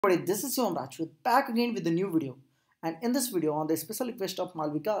Everybody, this is Shivam Rajput back again with a new video, and in this video on the special request of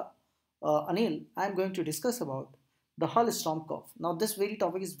Malvika Anil, I am going to discuss about the Hjulstrom Curve. Now this very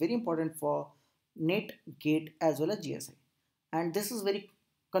topic is very important for NET, GATE as well as GSI, and this is very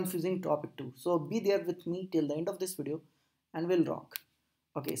confusing topic too. So be there with me till the end of this video and we'll rock.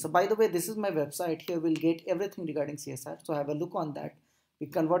 Okay, so by the way, this is my website. Here we'll get everything regarding CSR, so have a look on that. We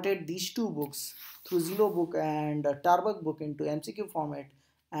converted these two books through Zillow book and Tarbug book into MCQ format,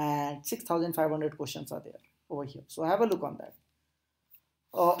 and 6,500 questions are there over here. So have a look on that.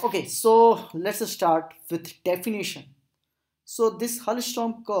 Okay, so let's start with definition. So this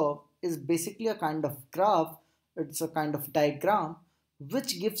Hjulstrom curve is basically a kind of graph. It's a kind of diagram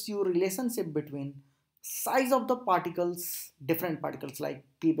which gives you relationship between size of the particles, different particles like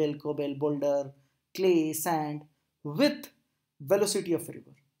pebble, cobble, boulder, clay, sand, with velocity of a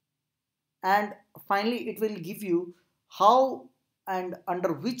river. And finally it will give you how and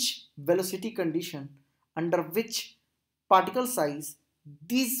under which velocity condition, under which particle size,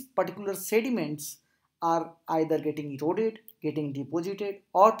 these particular sediments are either getting eroded, getting deposited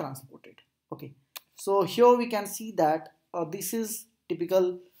or transported. Okay, so here we can see that this is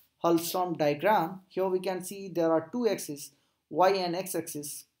typical Hjulstrom diagram. Here we can see there are two axes, y and x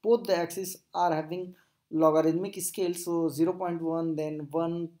axis. Both the axes are having logarithmic scale, so 0.1, then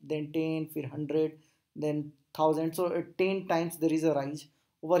 1, then 10, then 100, then 1000. So at 10 times there is a rise.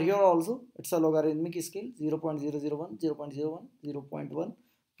 Over here also it's a logarithmic scale, 0.001, 0.01,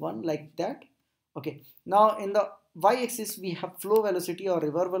 0.11, like that. Okay, now in the y-axis we have flow velocity or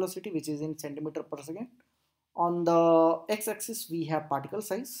river velocity, which is in centimeter per second. On the x-axis we have particle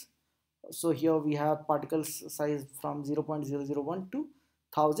size. So here we have particle size from 0.001 to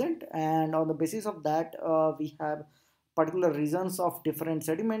 1000, and on the basis of that we have particular regions of different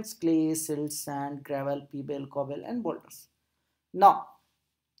sediments: clay, silt, sand, gravel, pebble, cobble and boulders. Now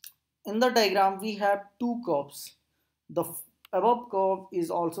in the diagram we have two curves. The above curve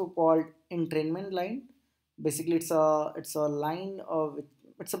is also called entrainment line. Basically it's a line of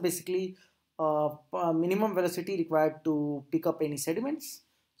it's a basically minimum velocity required to pick up any sediments.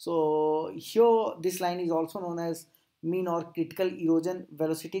 So here this line is also known as mean or critical erosion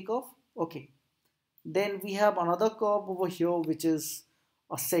velocity curve. Okay, then we have another curve over here which is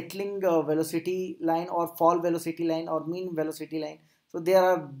a settling velocity line or fall velocity line or mean velocity line. So there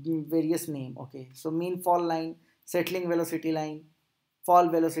are various names. Okay, so mean fall line, settling velocity line, fall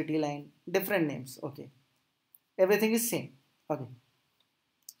velocity line, different names. Okay, everything is same. Okay,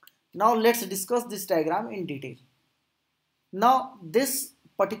 now let's discuss this diagram in detail. Now this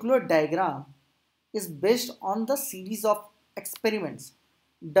particular diagram is based on the series of experiments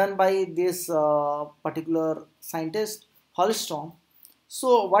done by this particular scientist Hjulstrom.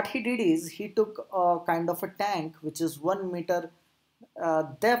 So what he did is he took a kind of a tank which is 1 meter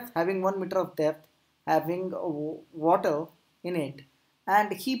depth, having 1 meter of depth, having water in it,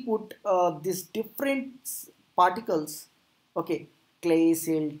 and he put these different particles, okay, clay,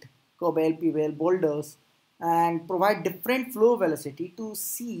 silt, cobble, pebble, boulders, and provide different flow velocity to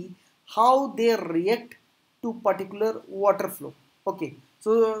see how they react to particular water flow. Okay,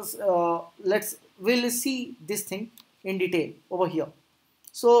 so we'll see this thing in detail over here.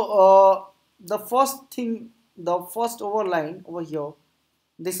 So the first overline over here,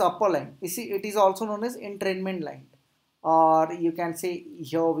 this upper line, you see it is also known as entrainment line, or you can say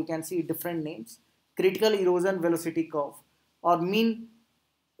here we can see different names: critical erosion velocity curve or mean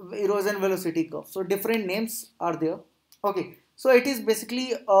erosion velocity curve. So different names are there. Okay, so it is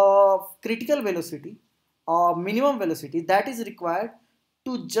basically a critical velocity or minimum velocity that is required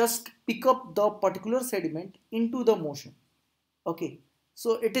to just pick up the particular sediment into the motion. Okay,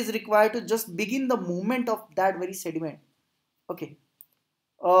 so it is required to just begin the movement of that very sediment. Okay,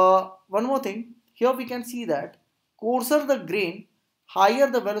 one more thing, here we can see that coarser the grain, higher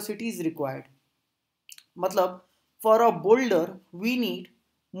the velocity is required. Matlab, for a boulder we need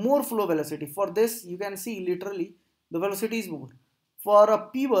more flow velocity. For this you can see literally the velocity is more. For a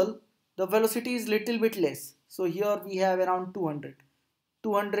pebble the velocity is little bit less. So here we have around 200.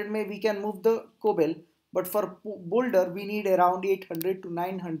 200 may we can move the cobble, but for boulder we need around 800 to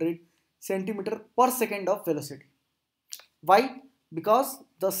 900 centimeter per second of velocity. Why? Because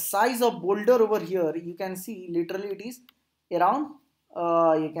the size of boulder over here you can see literally it is around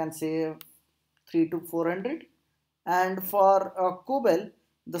you can say 3 to 400, and for a cobble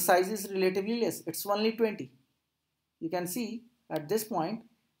the size is relatively less, it's only 20. You can see at this point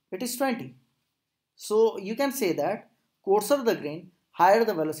it is 20. So you can say that coarser the grain, higher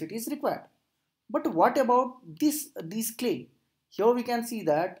the velocity is required. But what about these clay? Here we can see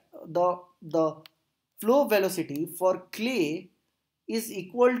that the flow velocity for clay is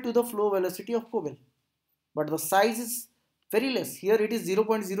equal to the flow velocity of cobble, but the size is very less. Here it is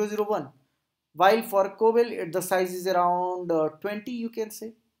 0.001, while for cobble the size is around 20, you can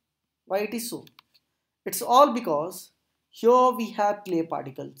say. Why it is so? It's all because here we have clay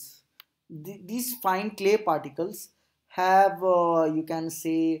particles. These fine clay particles have, you can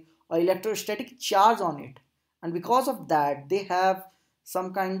say, electrostatic charge on it, and because of that they have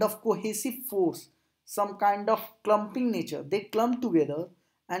some kind of cohesive force, some kind of clumping nature. They clump together,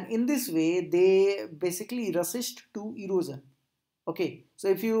 and in this way they basically resist to erosion. Okay, so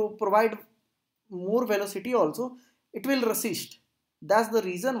if you provide more velocity also, it will resist. That's the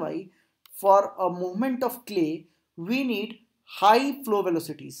reason why for a movement of clay we need high flow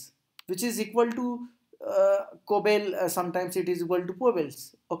velocities, which is equal to cobble, sometimes it is equal to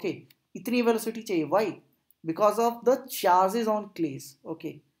cobbles. Okay, itni velocity chahiye. Why? Because of the charges on clays.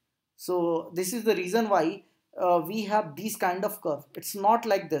 Okay, so this is the reason why we have these kind of curve. It's not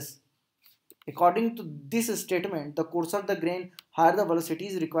like this. According to this statement, the coarser the grain, higher the velocity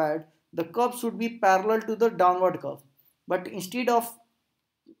is required. The curve should be parallel to the downward curve. But instead of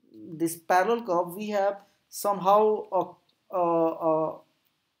this parallel curve, we have somehow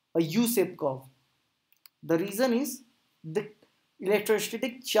a U-shaped curve. The reason is the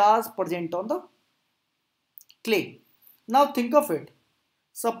electrostatic charge present on the clay. Now think of it.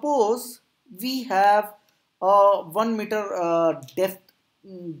 Suppose we have a 1 meter depth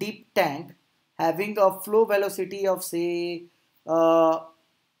deep tank having a flow velocity of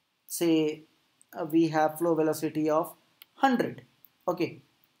we have flow velocity of 100. Okay,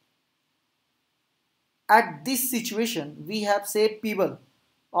 at this situation we have say pebble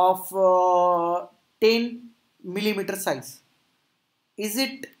of 10 millimeter size. Is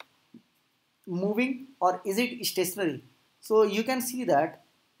it moving or is it stationary? So you can see that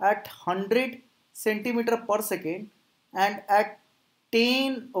at 100 centimeter per second and at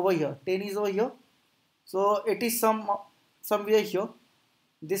 10 over here, 10 is over here, so it is somewhere here.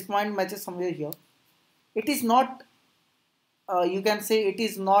 This point matches somewhere here. It is not, you can say it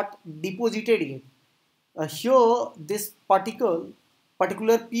is not deposited yet. Here this particular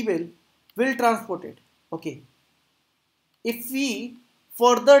pebble will transport it. Okay, if we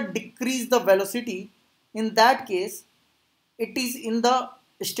further decrease the velocity, in that case it is in the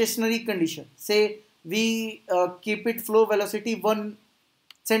stationary condition. Say we keep it flow velocity 1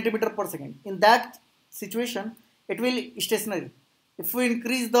 centimeter per second. In that situation it will stationary. If we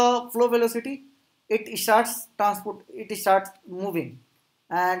increase the flow velocity, it starts moving,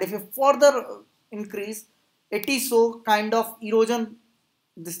 and if you further increase, it is so kind of erosion,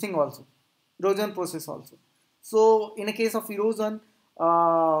 this thing also, erosion process also. So in a case of erosion,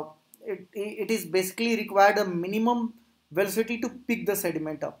 it is basically required a minimum velocity to pick the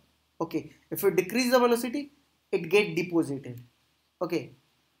sediment up. Okay, if we decrease the velocity, it get deposited. Okay,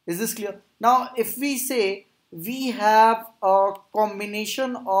 is this clear? Now if we say we have a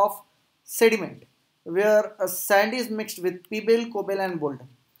combination of sediment where a sand is mixed with pebble, cobble and boulder.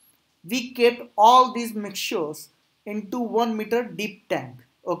 We kept all these mixtures into 1 meter deep tank.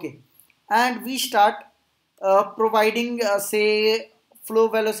 Okay, and we start providing say flow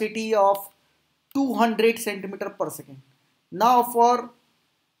velocity of 200 centimeter per second. Now for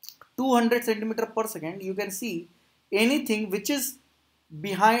 200 centimeter per second, you can see anything which is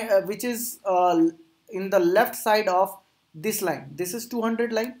behind, in the left side of this line. This is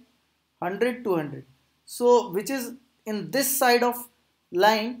 200 line, 100, 200. So which is in this side of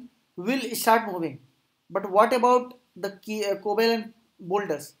line will start moving. But what about the cobble and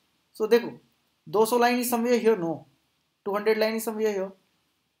boulders? So देखो 200 line is somewhere here, no, 200 line is somewhere here.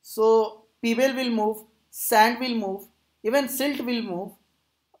 So pebble will move, sand will move, even silt will move.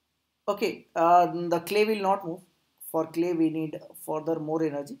 Okay, the clay will not move. For clay we need further more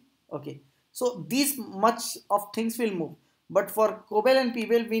energy. Okay, so these much of things will move, but for cobble and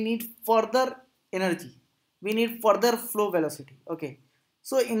pebble we need further energy, we need further flow velocity. Okay,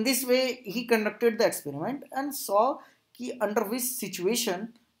 so in this way he conducted the experiment and saw under which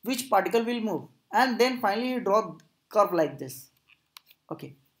situation which particle will move, and then finally he draw curve like this.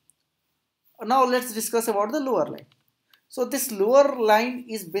 Okay, now let's discuss about the lower line. So this lower line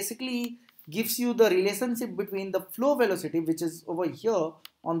is basically gives you the relationship between the flow velocity, which is over here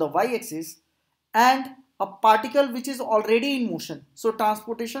on the y-axis, and a particle which is already in motion. So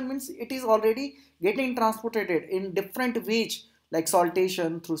transportation means it is already getting transported in different ways, like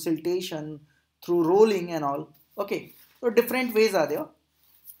saltation, through siltation, through rolling and all. Okay, so different ways are there.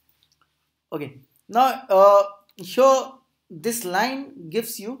 Okay, now here this line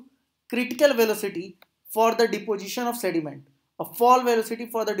gives you critical velocity for the deposition of sediment, a fall velocity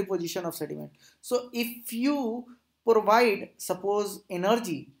for the deposition of sediment. So if you provide suppose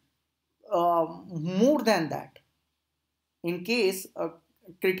energy more than that, in case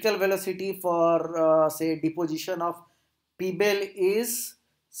critical velocity for say deposition of pebble is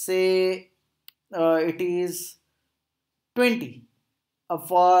say it is 20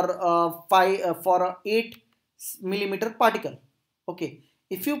 for a 8 millimeter particle. Okay,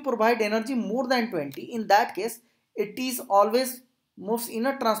 if you provide energy more than 20, in that case it is always moves in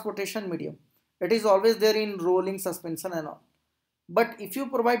a transportation medium, it is always there in rolling suspension and all. But if you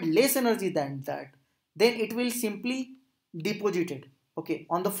provide less energy than that, then it will simply deposit it, okay,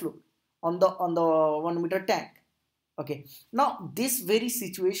 on the floor, on the 1 meter tank. Okay, now this very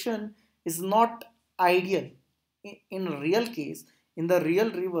situation is not ideal. In real case, in the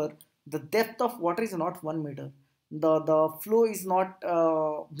real river, the depth of water is not 1 meter, the flow is not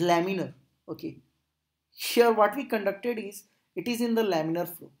laminar. Okay, here what we conducted is it is in the laminar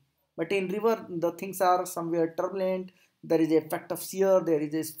flow, but in river the things are somewhere turbulent. There is the effect of shear, there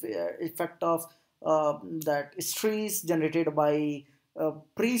is this effect of that stress generated by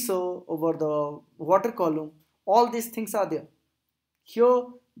pressure over the water column. All these things are there. Here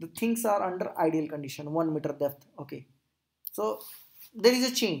the things are under ideal condition, 1 meter depth. Okay, so there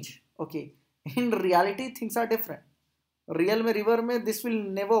is a change. Okay, in reality things are different. Real में river में this will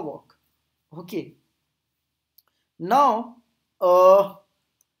never work. Okay, now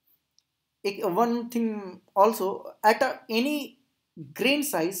one thing also, at any grain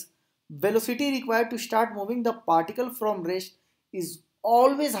size, velocity required to start moving the particle from rest is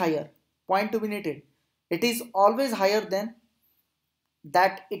always higher. Point to be noted, it is always higher than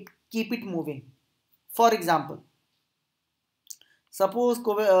that it keep it moving. For example, suppose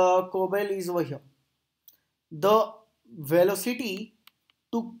cobble is over here, the velocity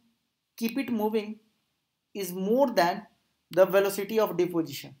to keep it moving is more than the velocity of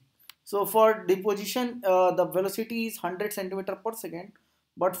deposition. So for deposition, the velocity is 100 centimeter per second,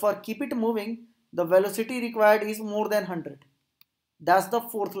 but for keep it moving, the velocity required is more than 100. That's the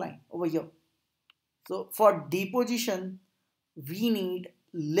fourth line over here. So for deposition, we need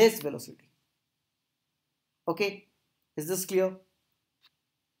less velocity. Okay, is this clear?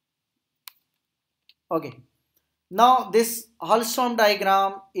 Okay, now this Hjulstrom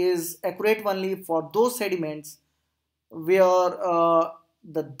diagram is accurate only for those sediments where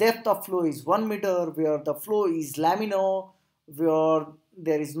the depth of flow is 1 meter, where the flow is laminar, where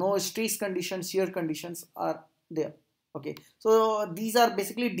there is no stress conditions, shear conditions are there. Okay, so these are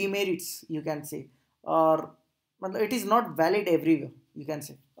basically demerits, you can say, or it is not valid everywhere, you can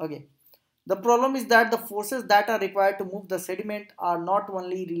say. Okay, the problem is that the forces that are required to move the sediment are not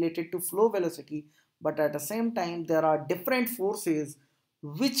only related to flow velocity, but at the same time there are different forces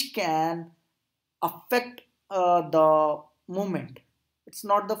which can affect the movement. It's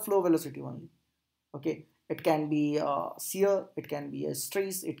not the flow velocity only. Okay, it can be shear, it can be a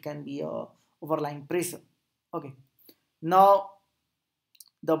stress, it can be a overlying pressure. Okay, now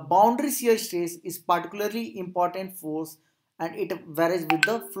the boundary shear stress is particularly important force, and it varies with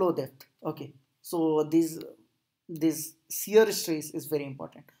the flow depth. Okay, so this shear stress is very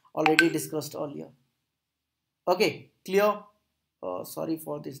important, already discussed earlier. Okay, clear? Sorry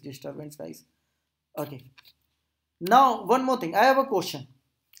for this disturbance, guys. Okay, now one more thing, I have a question.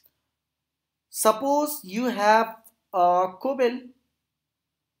 Suppose you have a cobble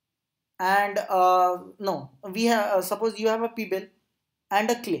and no, we have suppose you have a pebble and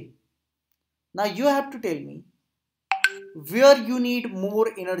a clay. Now you have to tell me where you need more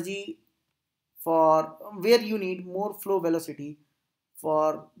energy, for where you need more flow velocity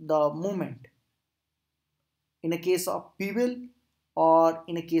for the movement, in a case of pebble or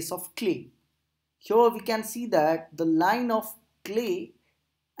in a case of clay. Here we can see that the line of clay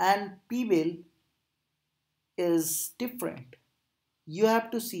and pebble is different. You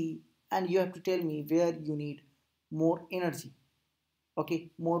have to see and you have to tell me where you need more energy. Okay,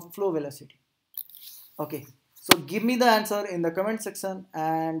 more flow velocity. Okay, so give me the answer in the comment section,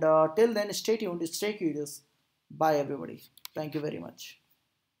 and till then stay tuned, stay curious. Bye everybody, thank you very much.